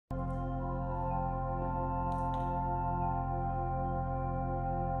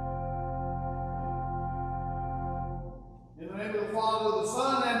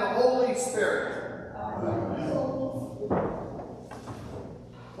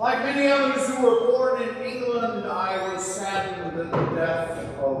Like many others who were born in England, I was saddened at the death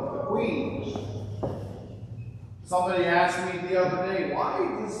of the Queen. Somebody asked me the other day, why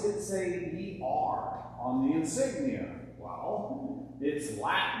does it say ER on the insignia? Well, it's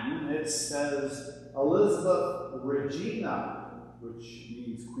Latin. It says Elizabeth Regina, which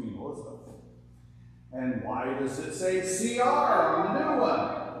means Queen Elizabeth. And why does it say CR on the new one?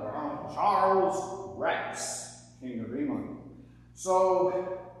 Well, Charles Rex, King of England.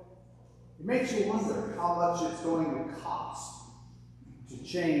 So it makes you wonder how much it's going to cost to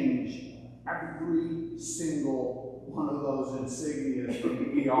change every single one of those insignias from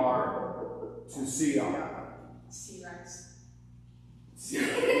ER to CR. C-Rex.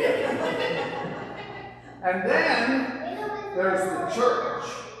 And then there's the church.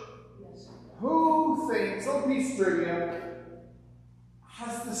 Who thinks, oh, piece trivia,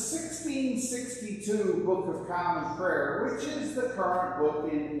 has the 1662 Book of Common Prayer, which is the current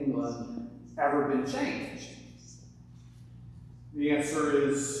book in England, ever been changed? The answer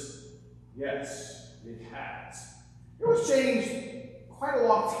is yes, it has. It was changed quite a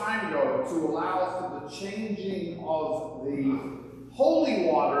long time ago to allow for the changing of the holy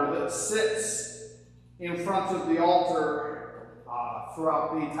water that sits in front of the altar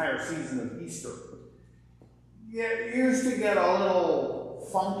throughout the entire season of Easter. Yeah, it used to get a little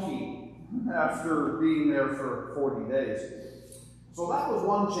funky after being there for 40 days. So that was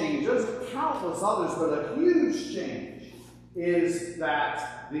one change. There's countless others, but a huge change is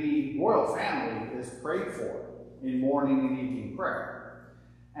that the royal family is prayed for in morning and evening prayer.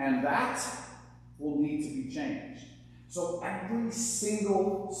 And that will need to be changed. So every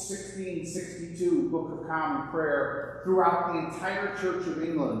single 1662 Book of Common Prayer throughout the entire Church of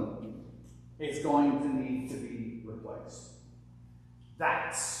England is going to need to be replaced.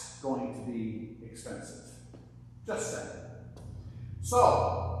 That's going to be expensive. Just saying.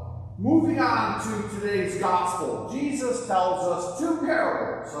 So, moving on to today's gospel, Jesus tells us two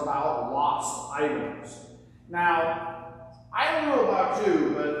parables about lost items. Now, I don't know about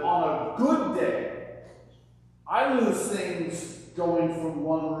you, but on a good day, I lose things going from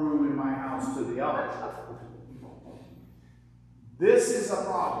one room in my house to the other. This is a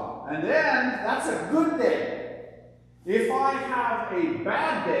problem. And then, that's a good day. If I have a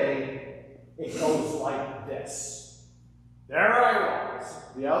bad day, it goes like this. There I was.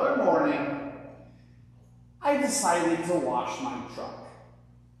 The other morning, I decided to wash my truck.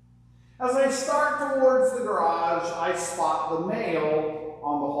 As I start towards the garage, I spot the mail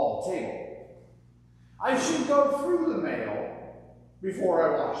on the hall table. I should go through the mail before I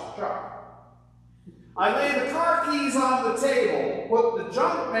wash the truck. I lay the car keys on the table, put the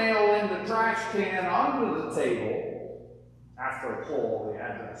junk mail in the trash can under the table, after I pull all the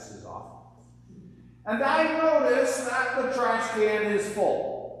addresses off. And I notice that the trash can is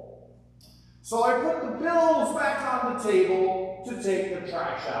full. So I put the bills back on the table to take the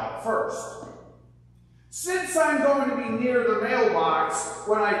trash out first. Since I'm going to be near the mailbox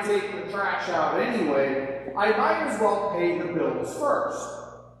when I take the trash out anyway, I might as well pay the bills first.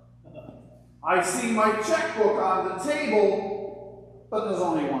 I see my checkbook on the table, but there's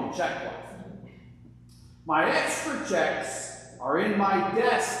only one check left. My extra checks are in my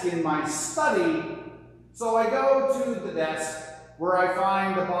desk in my study, so I go to the desk where I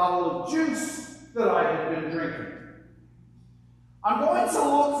find a bottle of juice that I had been drinking. I'm going to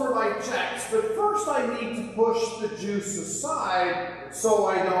look for my checks, but first I need to push the juice aside so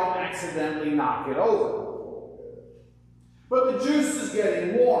I don't accidentally knock it over. But the juice is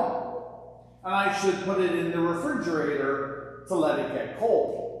getting warm, and I should put it in the refrigerator to let it get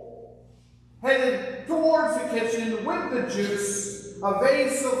cold. Headed towards the kitchen with the juice, a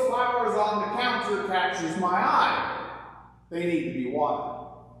vase of flowers on the counter catches my eye. They need to be watered.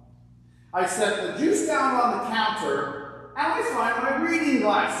 I set the juice down on the counter, and I find my reading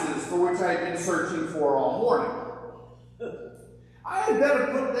glasses for which I've been searching for all morning. I had better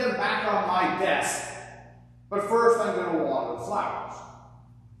put them back on my desk, but first I'm going to water the flowers.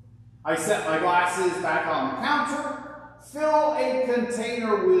 I set my glasses back on the counter, fill a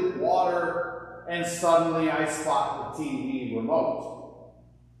container with water, and suddenly I spot the TV remote.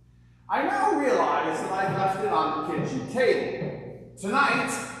 I now realize that I left it on the kitchen table. Tonight,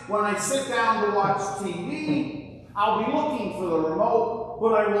 when I sit down to watch TV, I'll be looking for the remote,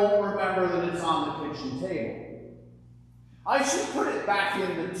 but I won't remember that it's on the kitchen table. I should put it back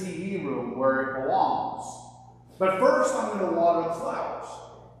in the TV room where it belongs. But first I'm going to water the flowers.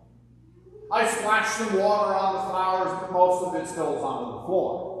 I splash some water on the flowers, but most of it spills onto the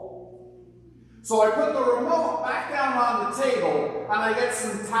floor. So I put the remote back down on the table, and I get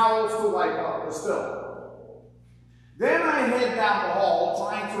some towels to wipe out the spill. Then I head down the hall,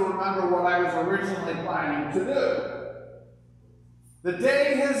 trying to remember what I was originally planning to do. The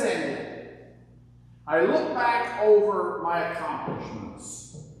day has ended. I look back over my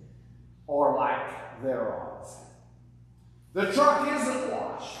accomplishments, or lack thereof. The truck isn't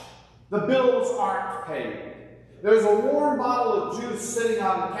washed. The bills aren't paid. There's a warm bottle of juice sitting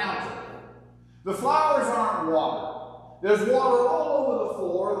on the counter. The flowers aren't watered. There's water all over the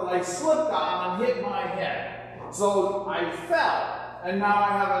floor that I slipped on and hit my head. So I fell, and now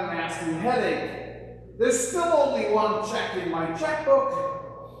I have a nasty headache. There's still only one check in my checkbook.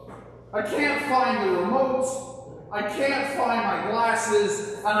 I can't find the remote. I can't find my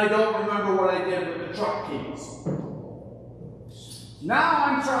glasses, and I don't remember what I did with the truck keys. Now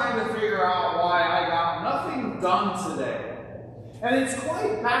I'm trying to figure out why I got nothing done today. And it's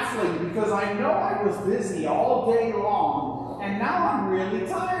quite baffling because I know I was busy all day long, and now I'm really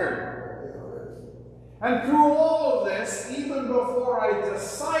tired. And through all of this, even before I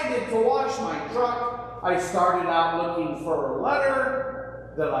decided to wash my truck, I started out looking for a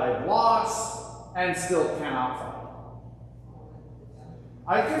letter that I've lost and still cannot find.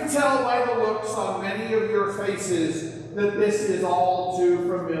 I can tell by the looks on many of your faces that this is all too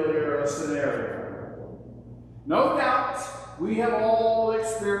familiar a scenario. No doubt, we have all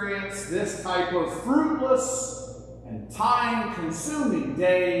experienced this type of fruitless and time-consuming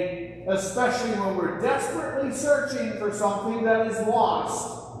day, especially when we're desperately searching for something that is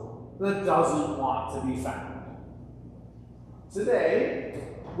lost that doesn't want to be found. Today,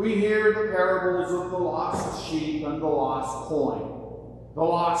 we hear the parables of the lost sheep and the lost coin. The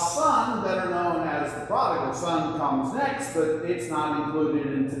lost son, better known as the prodigal son, comes next, but it's not included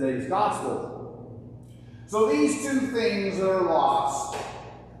in today's gospel. So these two things that are lost,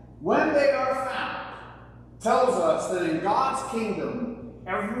 when they are found, tells us that in God's kingdom,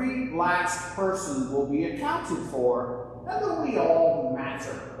 every last person will be accounted for, and that we all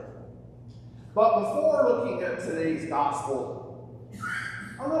matter. But before looking at today's gospel,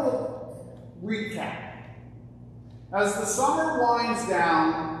 a little recap. As the summer winds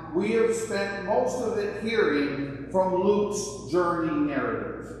down, we have spent most of it hearing from Luke's journey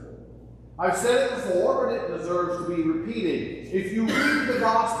narrative. I've said it before, but it deserves to be repeated. If you read the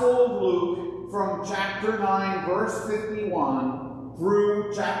Gospel of Luke from chapter 9, verse 51,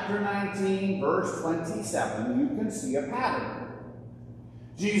 through chapter 19, verse 27, you can see a pattern.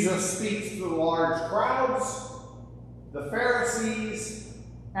 Jesus speaks to the large crowds, the Pharisees,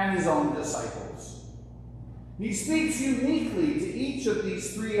 and his own disciples. He speaks uniquely to each of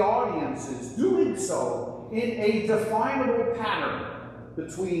these three audiences, doing so in a definable pattern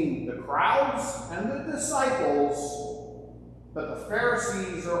between the crowds and the disciples, but the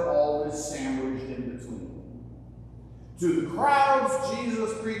Pharisees are always sandwiched in between. To the crowds,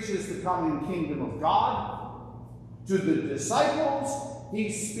 Jesus preaches the coming kingdom of God. To the disciples,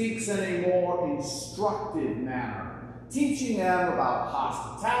 he speaks in a more instructive manner, teaching them about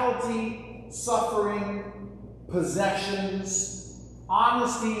hospitality, suffering, possessions,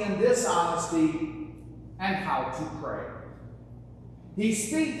 honesty and dishonesty, and how to pray. He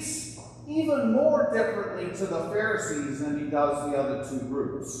speaks even more differently to the Pharisees than he does the other two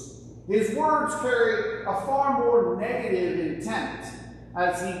groups. His words carry a far more negative intent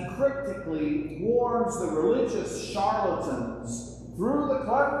as he cryptically warns the religious charlatans through the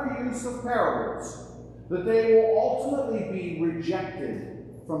clever use of parables that they will ultimately be rejected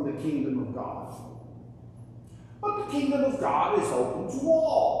from the kingdom of God. But the kingdom of God is open to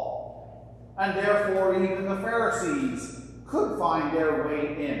all, and therefore even the Pharisees could find their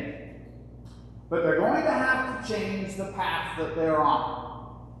way in. But they're going to have to change the path that they're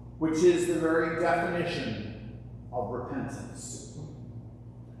on, which is the very definition of repentance.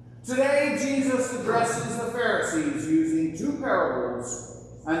 Today, Jesus addresses the Pharisees using two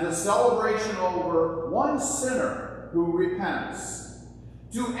parables and the celebration over one sinner who repents,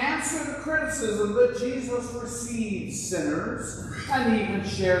 to answer the criticism that Jesus receives sinners and even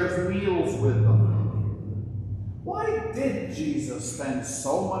shares meals with them. Why did Jesus spend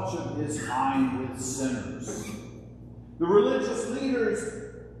so much of his time with sinners? The religious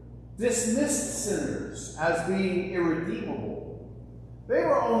leaders dismissed sinners as being irredeemable. They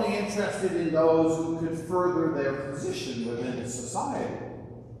were only interested in those who could further their position within society.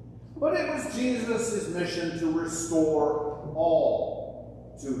 But it was Jesus' mission to restore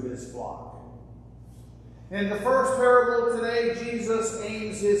all to his flock. In the first parable today, Jesus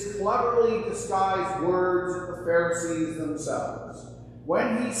aims his cleverly disguised words at the Pharisees themselves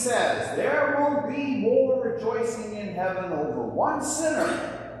when he says, "There will be more rejoicing in heaven over one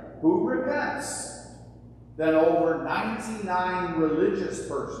sinner who repents than over 99 religious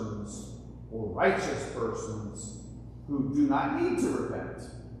persons or righteous persons who do not need to repent."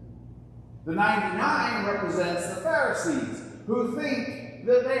 The 99 represents the Pharisees, who think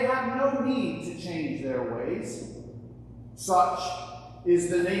that they have no need to change their ways. Such is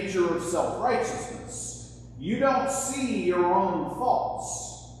the nature of self-righteousness. You don't see your own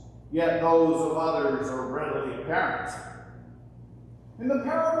faults, yet those of others are readily apparent. In the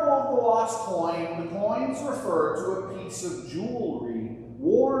parable of the lost coin, the coins refer to a piece of jewelry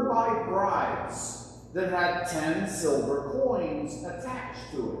worn by brides that had 10 silver coins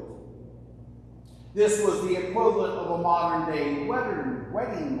attached to it. This was the equivalent of a modern-day wedding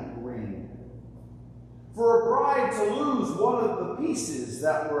ring. For a bride to lose one of the pieces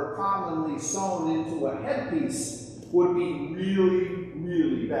that were commonly sewn into a headpiece would be really,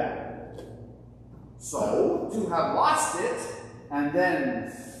 really bad. So, to have lost it and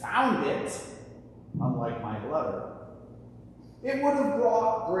then found it, unlike my letter, it would have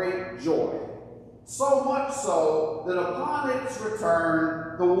brought great joy. So much so that upon its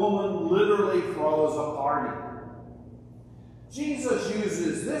return, the woman literally throws a party. Jesus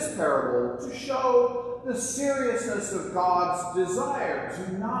uses this parable to show the seriousness of God's desire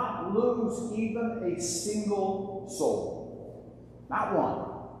to not lose even a single soul. Not one.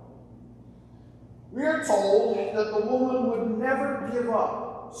 We are told that the woman would never give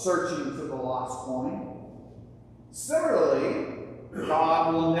up searching for the lost coin. Similarly,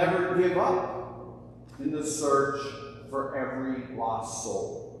 God will never give up in the search for every lost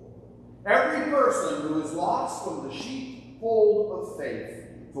soul. Every person who is lost from the sheepfold of faith,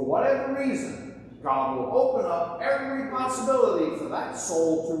 for whatever reason, God will open up every possibility for that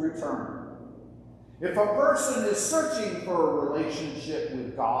soul to return. If a person is searching for a relationship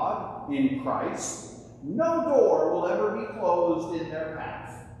with God in Christ, no door will ever be closed in their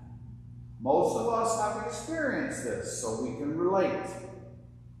path. Most of us have experienced this, so we can relate.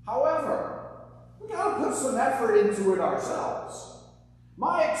 However, we got to put some effort into it ourselves.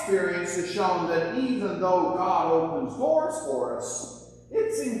 My experience has shown that even though God opens doors for us,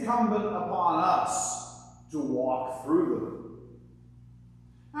 it's incumbent upon us to walk through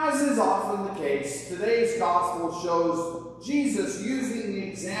them. As is often the case, today's gospel shows Jesus using the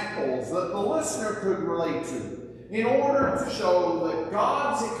examples that the listener could relate to in order to show that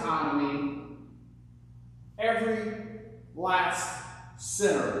God's economy, every last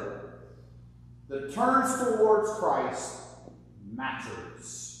sinner that turns towards Christ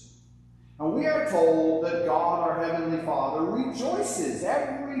matters. And we are told that God, our Heavenly Father, rejoices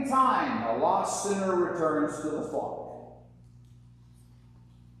every time a lost sinner returns to the flock.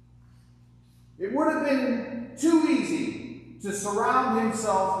 It would have been too easy to surround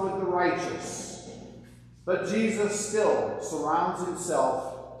himself with the righteous, but Jesus still surrounds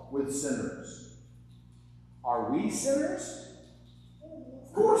himself with sinners. Are we sinners?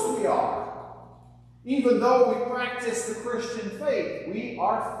 Of course we are. Even though we practice the Christian faith, we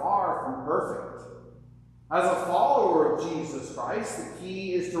are far from perfect. As a follower of Jesus Christ, the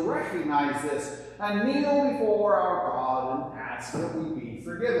key is to recognize this and kneel before our God and ask that we be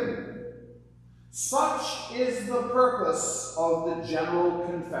forgiven. Such is the purpose of the general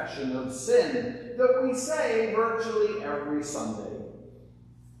confession of sin that we say virtually every Sunday.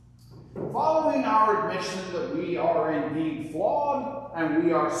 Following our admission that we are indeed flawed and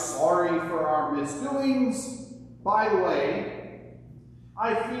we are sorry for our misdoings, by the way,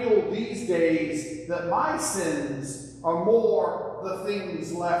 I feel these days that my sins are more the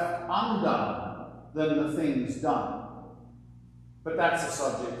things left undone than the things done. But that's a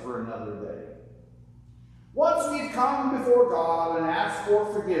subject for another day. Once we've come before God and asked for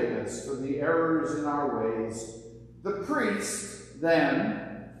forgiveness for the errors in our ways, the priest then,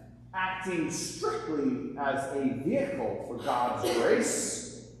 acting strictly as a vehicle for God's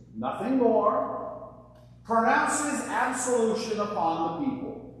grace, nothing more, pronounces absolution upon the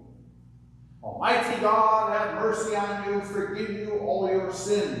people. Almighty God, have mercy on you, forgive you all your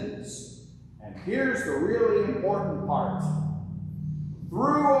sins. And here's the really important part.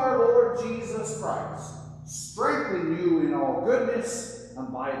 Through our Lord Jesus Christ, strengthen you in all goodness,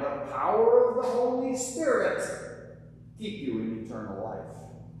 and by the power of the Holy Spirit, keep you in eternal life.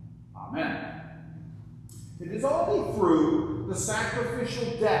 Amen. It is only through the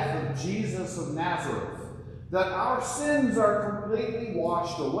sacrificial death of Jesus of Nazareth that our sins are completely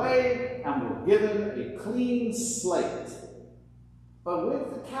washed away and we're given a clean slate. But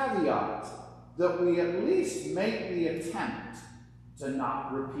with the caveat that we at least make the attempt to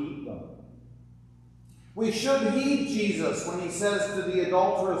not repeat them. We should heed Jesus when he says to the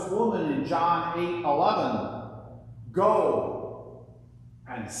adulterous woman in John 8:11, "Go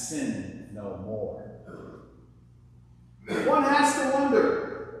and sin no more." One has to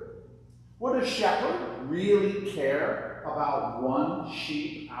wonder, would a shepherd really care about one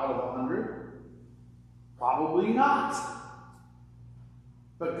sheep out of 100? Probably not.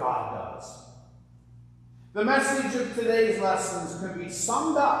 But God does. The message of today's lessons can be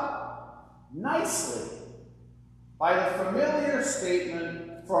summed up nicely by the familiar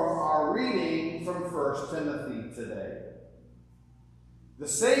statement from our reading from 1 Timothy today. The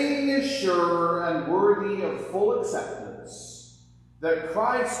saying is sure and worthy of full acceptance, that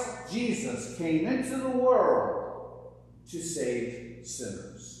Christ Jesus came into the world to save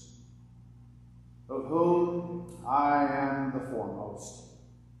sinners, of whom I am the foremost.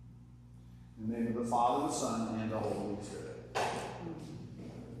 In the name of the Father, the Son, and the Holy Spirit.